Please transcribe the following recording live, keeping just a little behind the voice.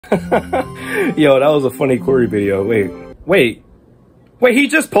Yo, that was a funny Cory video. Wait, he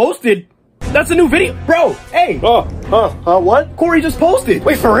just posted. That's a new video. Bro, hey. What? Cory just posted.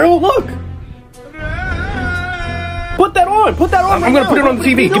 Wait, for real? Look. Put that on. I'm gonna put it on the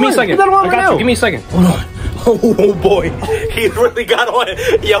TV. Give me a second. Put that on I got you. Give me a second. Hold on. Oh boy, he really got on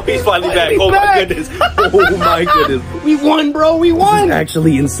it. Yo, he's finally back. Oh my goodness. Oh my goodness. We won, bro. We won. This is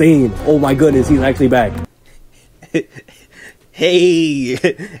actually insane. Oh my goodness, he's actually back. Hey,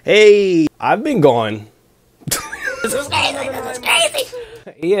 I've been gone. This is crazy.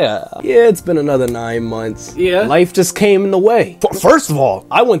 Yeah, it's been another 9 months. Yeah. Life just came in the way. First of all,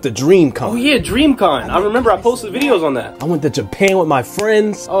 I went to DreamCon. Oh yeah, DreamCon. I remember I posted videos on that. I went to Japan with my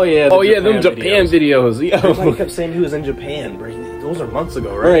friends. Oh yeah, them Japan videos. Everybody kept saying he was in Japan, bro. Those are months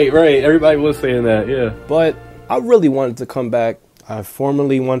ago, right? Right. Everybody was saying that, yeah. But I really wanted to come back. I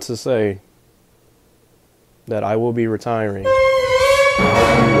formally want to say that I will be retiring.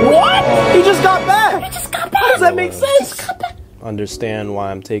 What? He just got back. How does that make sense? Understand why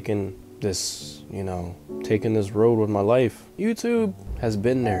I'm taking this, taking this road with my life. YouTube has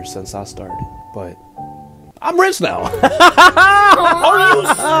been there since I started, but I'm rich now.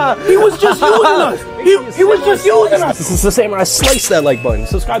 He was just using us. He was just using us. This is the Samurai. Slice that like button.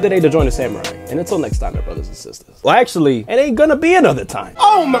 Subscribe today to join the Samurai. And until next time, my brothers and sisters. Well, actually, it ain't gonna be another time.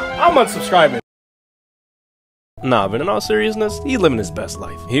 Oh my, I'm unsubscribing. Nah, but in all seriousness, he living his best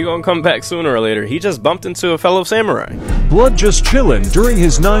life. He gonna come back sooner or later. He just bumped into a fellow samurai. Blood just chillin' during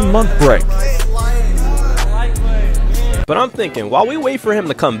his 9-month break. But I'm thinking, while we wait for him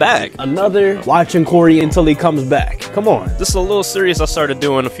to come back, another watching Cory until he comes back. Come on. This is a little series I started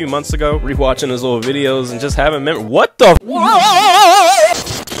doing a few months ago, rewatching his old videos and just having memory. What the?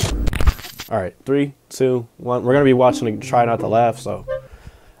 Alright, 3, 2, 1. We're gonna be watching Try Not to Laugh, so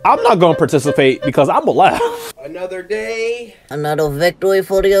I'm not gonna participate because I'm gonna laugh. Another day. Another victory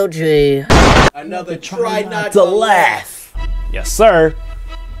for the OG. Another try not to laugh. Yes, sir.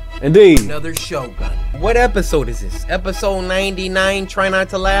 Indeed. Another Shogun. What episode is this? Episode 99, Try Not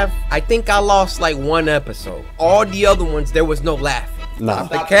to Laugh? I think I lost like 1 episode. All the other ones, there was no laughing. Nah.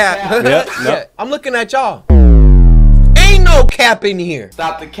 The cap. Yep, Yeah, I'm looking at y'all. Ain't no cap in here.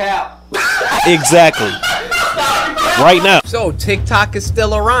 Stop the cap. Exactly. Right now. So TikTok is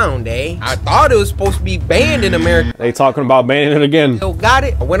still around, eh? I thought it was supposed to be banned in America. They talking about banning it again. So got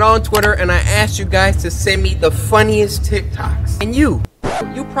it. I went on Twitter and I asked you guys to send me the funniest TikToks. And you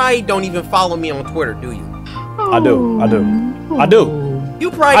probably don't even follow me on Twitter, do you? I do.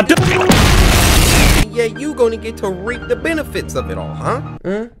 You probably I do. Yeah, you gonna get to reap the benefits of it all, huh?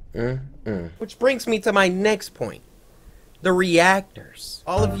 Which brings me to my next point. The reactors.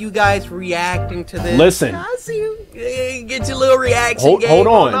 All of you guys reacting to this. Listen. I see you. Get your little reaction game. Hold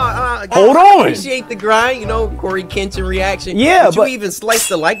on. Hold I on. appreciate the grind, CoryxKenshin reaction. Yeah, Did but you even slice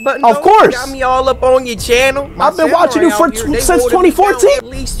the like button? Of course. Got me all up on your channel. I've been watching you since 2014. At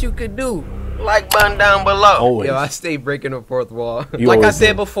least you could do. Like button down below. Always. Yo, I stay breaking the fourth wall. You like I always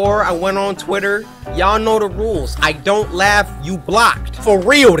said do. before, I went on Twitter. Y'all know the rules. I don't laugh, you blocked. For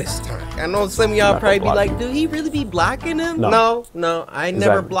real this time. I know some of y'all probably be like, do he really be blocking him? No, I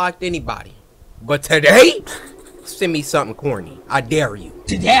never blocked anybody. But today, send me something corny. I dare you.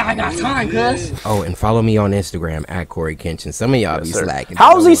 Today I got time, cuz. Oh, and follow me on Instagram at CoryxKenshin. Some of y'all be slacking.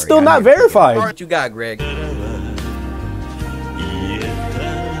 How is he still not verified? What you got, Greg?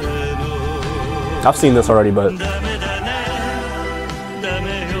 I've seen this already, but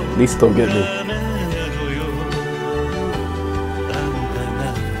these still get me.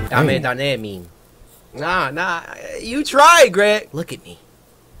 Dame mean. Nah. You try, Greg. Look at me.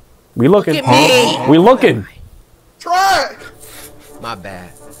 We looking. Look at me. We looking. Try. My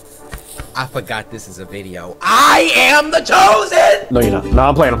bad. I forgot this is a video. I am the chosen. No, you're not. No,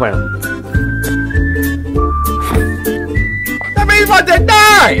 I'm playing. That means about to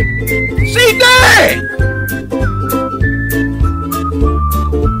die. She dead.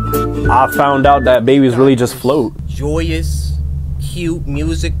 I found out that babies really just float. Joyous, cute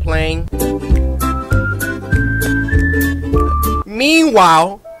music playing.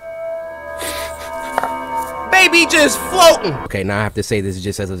 Meanwhile, baby just floating. Okay, now I have to say this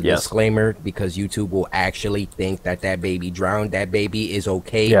just as a disclaimer because YouTube will actually think that that baby drowned. That baby is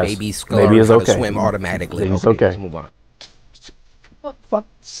okay. Yes. Baby's Baby is okay. swim automatically. It's okay. Let's move on. 5,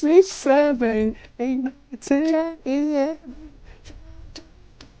 6, 7, 8, 9, 10,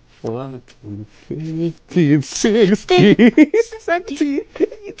 1, 2, 3, 16, 17,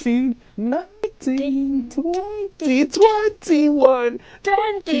 18, 19, 20, 21,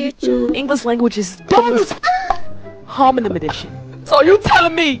 22. English language is homonym edition. So you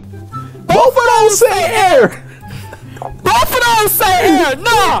telling me both of those say air? Both of those say air.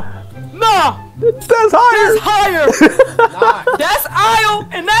 Nah. That's higher. That's higher. That's aisle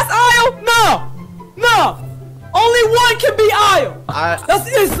and that's aisle. No. Only one can be aisle. That's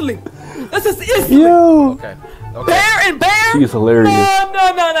instantly. That's just instantly. Yo. Okay. Bear and bear. He's hilarious. No.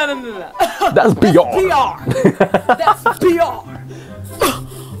 That's BR. That's BR.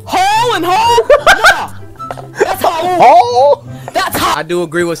 Hole and hole. Nah. That's hole. Oh. That's hole. I do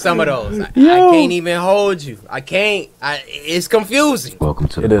agree with some of those. I can't even hold you. I can't. It's confusing. Welcome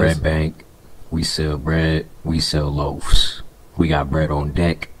to the bread bank. We sell bread. We sell loaves. We got bread on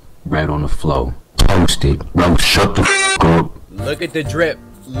deck, bread on the flow. Toasted. Bro, shut the f up. Look at the drip.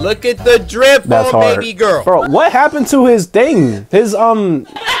 Look at the drip That's on hard. baby girl. Bro, what happened to his thing? His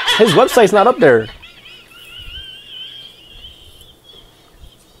website's not up there.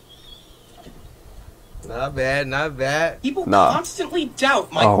 Not bad. People constantly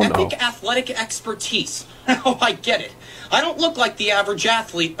doubt my epic athletic expertise. Oh, I get it. I don't look like the average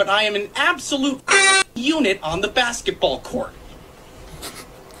athlete, but I am an absolute unit on the basketball court.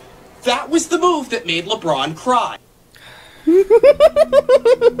 That was the move that made LeBron cry.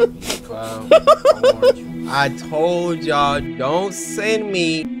 I told y'all, don't send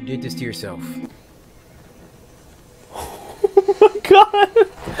me. You did this to yourself. Oh my god.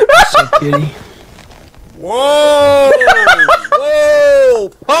 So kitty. Whoa!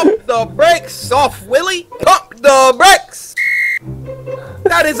 Pump the brakes, soft Willie. Pump the brakes.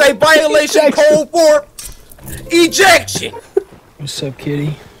 That is a violation code for ejection. What's up,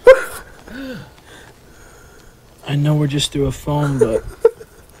 kitty? I know we're just through a phone, but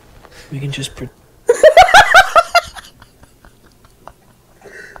we can just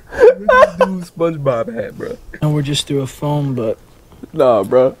SpongeBob hat, bro. I know we're just through a phone, but nah,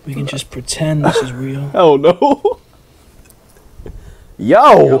 bro. We can just pretend this is real. Oh no.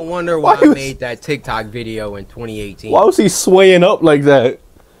 Yo. I wonder why I made that TikTok video in 2018. Why was he swaying up like that?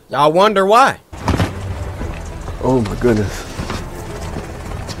 I wonder why. Oh my goodness.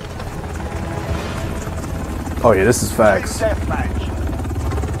 Oh yeah, this is facts.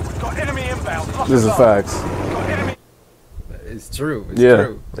 This is facts. It's true. It's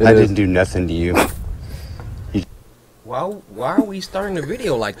true. I didn't do nothing to you. Why are we starting a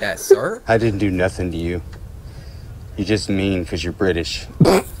video like that, sir? I didn't do nothing to you. You're just mean because you're British.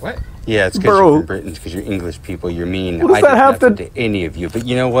 What? Yeah, it's because you're from Britain, because you're English people. You're mean. What does that have to any of you? But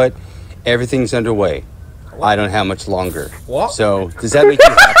you know what? Everything's underway. I don't have much longer. What? So, does that make you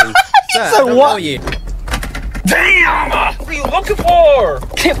happy? So what? Damn! What are you looking for?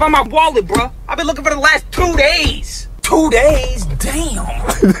 Can't find my wallet, bro. I've been looking for the last 2 days. 2 days? Damn.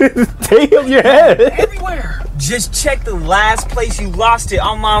 Damn your head. Everywhere. Just check the last place you lost it.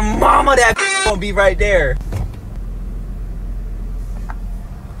 On my mama, that gonna be right there.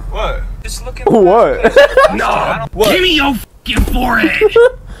 What? Just looking for what? No. What? Give me your fucking forehead.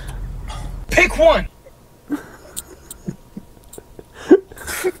 Pick one.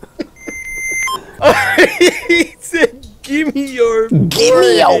 He said, "Give me your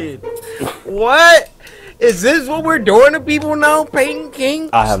forehead." What? Is this what we're doing to people now, Peyton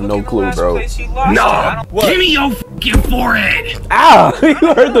King? I have no clue, bro. No. Give me your fucking forehead. Ow! You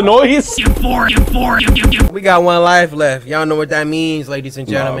heard the noise? We got one life left. Y'all know what that means, ladies and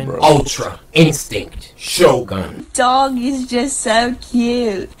gentlemen. Nah, Ultra Instinct Shogun. Dog is just so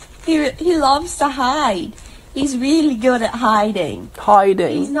cute. He loves to hide. He's really good at hiding.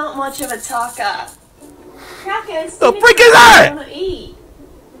 He's not much of a talker. Crackers, the freak is that? Want to eat?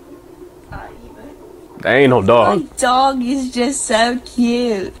 That ain't no dog. My dog is just so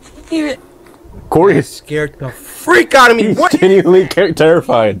cute. Corey is scared the freak out of me. He's genuinely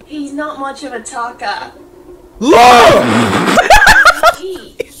terrified. He's not much of a talker. Look!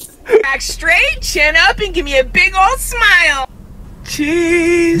 Back straight, chin up, and give me a big old smile.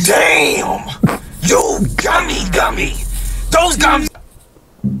 Cheese. Damn! You gummy. Those gums.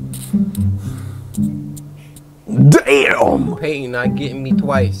 Damn! Peyton not getting me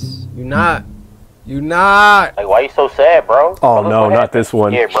twice. You not. Like, why you so sad, bro? Oh no, not this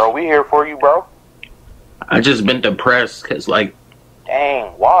one. Yeah, bro, we here for you, bro. I just been depressed because, like,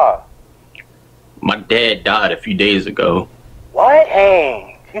 Dang, why? my dad died a few days ago. What?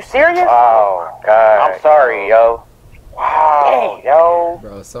 Dang, you serious? Oh my god. I'm sorry, yo. Wow, dang, yo.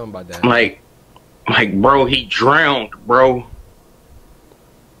 Bro, something about that. Like, bro, he drowned, bro.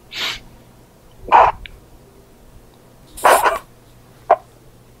 That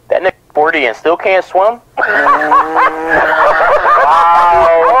nigga 40 and still can't swim? Wow,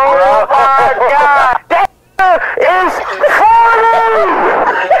 oh my god. That is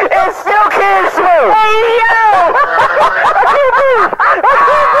 40 and still can't swim. Hey, yo.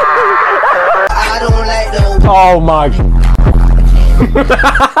 Oh my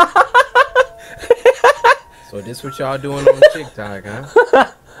So this what y'all doing on TikTok,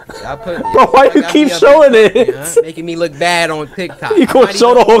 huh? Y'all Bro, why you keep showing it? Huh? Making me look bad on TikTok. You gonna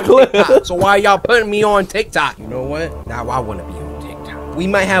show the whole clip? TikTok, so why y'all putting me on TikTok? You know what? Now I want to be on TikTok. We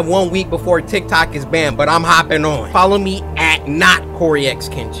might have 1 week before TikTok is banned, but I'm hopping on. Follow me at not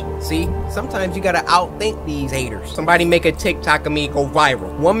CoryxKenshin. See? Sometimes you gotta outthink these haters. Somebody make a TikTok of me go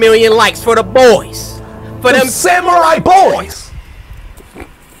viral. 1 million likes for the boys. For them samurai boys.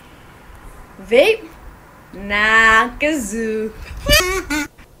 Vape? Nah, kazoo.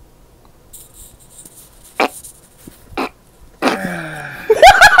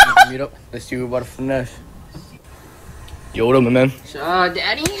 Meet up. Let's see what about a finesse. Yo, what up, my man?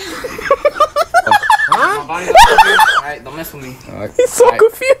 Daddy? Huh? Alright, don't mess with me. Alright. He's so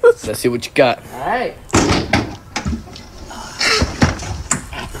confused. Let's see what you got. Alright.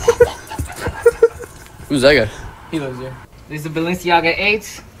 Who's that guy? He lives here. These are Balenciaga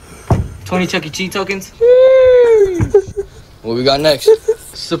 8s. 20 Chuck E. Cheese tokens. What we got next?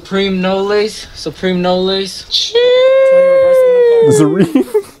 Supreme no lace. Supreme no lace. Supreme.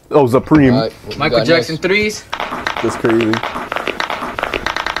 Oh, Supreme. Right, Michael Jackson 3s. That's crazy.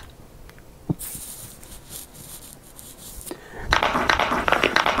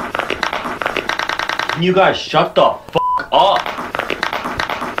 You guys shut the fuck up.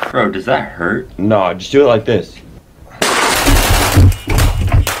 Bro, does that hurt? No, just do it like this.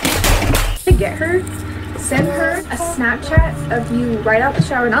 To get her, send her a Snapchat of you right out the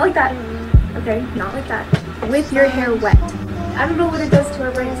shower, not like that, okay, not like that, with your hair wet. I don't know what it does to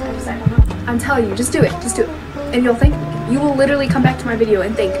her brain, 100%. I'm telling you, just do it, and you'll thank me. You will literally come back to my video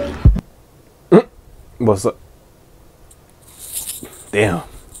and thank me. What's up? Damn.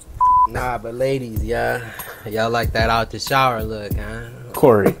 Nah, but ladies, y'all like that out the shower look, huh?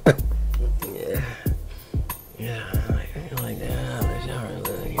 Corey. Yeah, I like that out the shower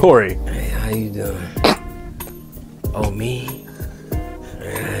look. Corey. Hey, how you doing? Oh, me?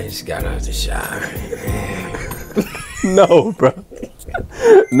 I just got out the shower. No, bro.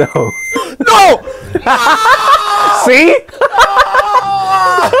 No. No! See?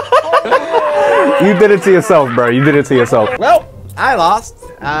 You did it to yourself, bro. You did it to yourself. Well, I lost.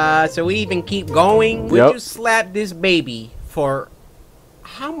 So we even keep going. Would Yep. you slap this baby for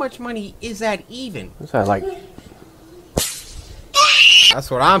how much money is that even? What's that like? That's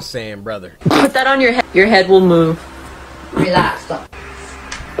what I'm saying, brother. Put that on your head. Your head will move. Relax.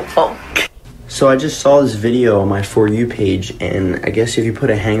 Oh. So I just saw this video on my For You page, and I guess if you put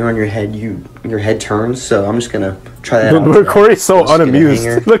a hanger on your head, your head turns. So I'm just gonna try that out. But Corey's so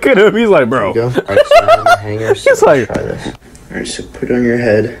unamused. Look at him. He's like, bro. There you go. All right, so I have a hanger, so He's like, try this. All right, so put it on your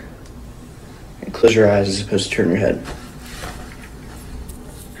head and close your eyes as opposed to turn your head.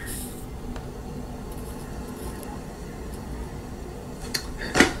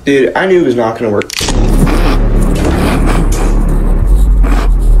 Dude, I knew it was not gonna work.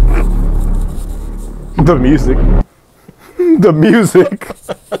 the music. The music.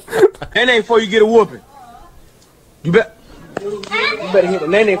 That ain't before you get a whooping. You better hit the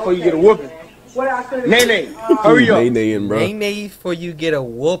nay-nay before you get a whooping. Nay-nay, hurry up. Nay-naying, bro. Nay-nay for you get a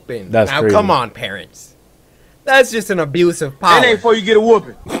whooping. That's now, crazy. come on, parents. That's just an abuse of power. Nay-nay before you get a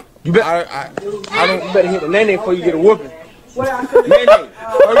whooping. You better. I don't. You better hit the nay-nay before you get a whooping. Nay-nay,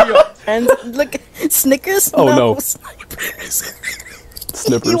 hurry up. And look, Snickers. Oh no. Snickers.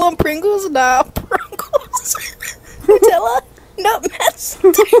 Snippers. You want Pringles? Nah, Pringles. Nutella? No, mess.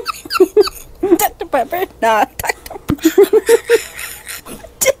 Dr. Pepper? Nah, Dr. Pepper.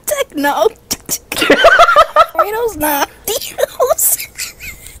 Tic Tac? No. Doritos? Nah. Doritos.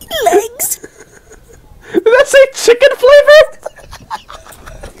 Legs. Did that say chicken flavored?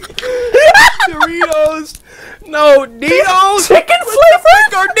 Doritos. No, Doritos. Chicken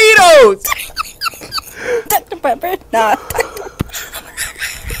flavored? Or Doritos. Dr. Pepper? Nah.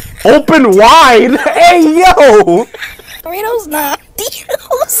 Open wide. Hey, yo. Doritos? Nah.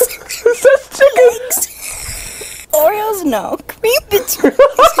 Doritos. It says chicken. Legs. Oreos? No. Cream between.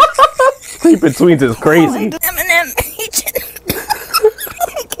 Cream betweens is crazy. M&M.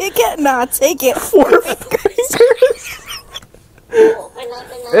 Kit Kat? Nah, take it.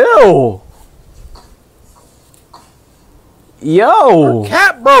 Ew. Yo.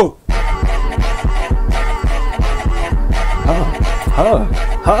 Cat broke.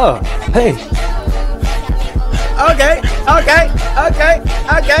 Hey. Okay.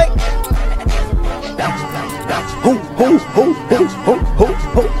 Ho, ho, ho, ho, ho, ho,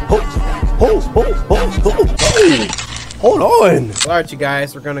 ho, ho, ho, ho, ho. Hold on. Alright, you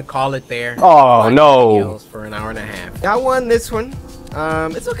guys, we're gonna call it there. Oh, no. For an hour and a half. I won this one.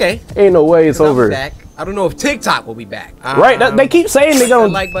 It's okay. Ain't no way it's I'm over. back. I don't know if TikTok will be back. Right, they keep saying they're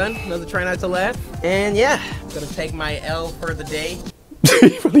gonna like button, another try not to laugh. And yeah, gonna take my L for the day.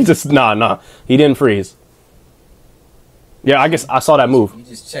 He just nah. He didn't freeze. Yeah, I guess I saw that move. You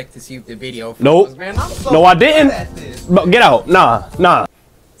just checked to see if the video froze, nope. man. I'm so no, I didn't. But get out. Nah.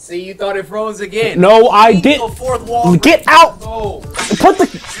 See, you thought it froze again. No, I didn't. Get out. Put the.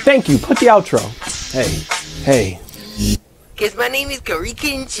 Thank you. Put the outro. Hey. Cause my name is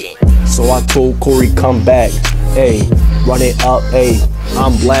CoryxKenshin. So I told Cory, come back. Hey, run it up. Hey,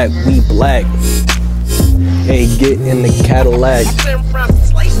 I'm black. We black. Hey, get in the Cadillac.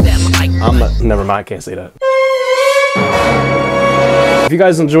 Never mind. I can't say that. If you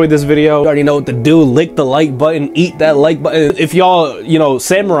guys enjoyed this video, you already know what to do. Lick the like button, eat that like button. If y'all,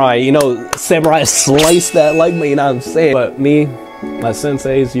 samurai, samurai slice that like button, you know what I'm saying? But me, my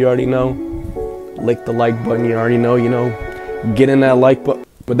senseis, you already know. Lick the like button, you already know, get in that like button.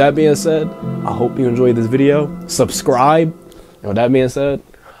 With that being said, I hope you enjoyed this video. Subscribe. And with that being said,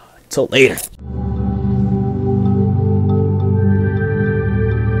 till later.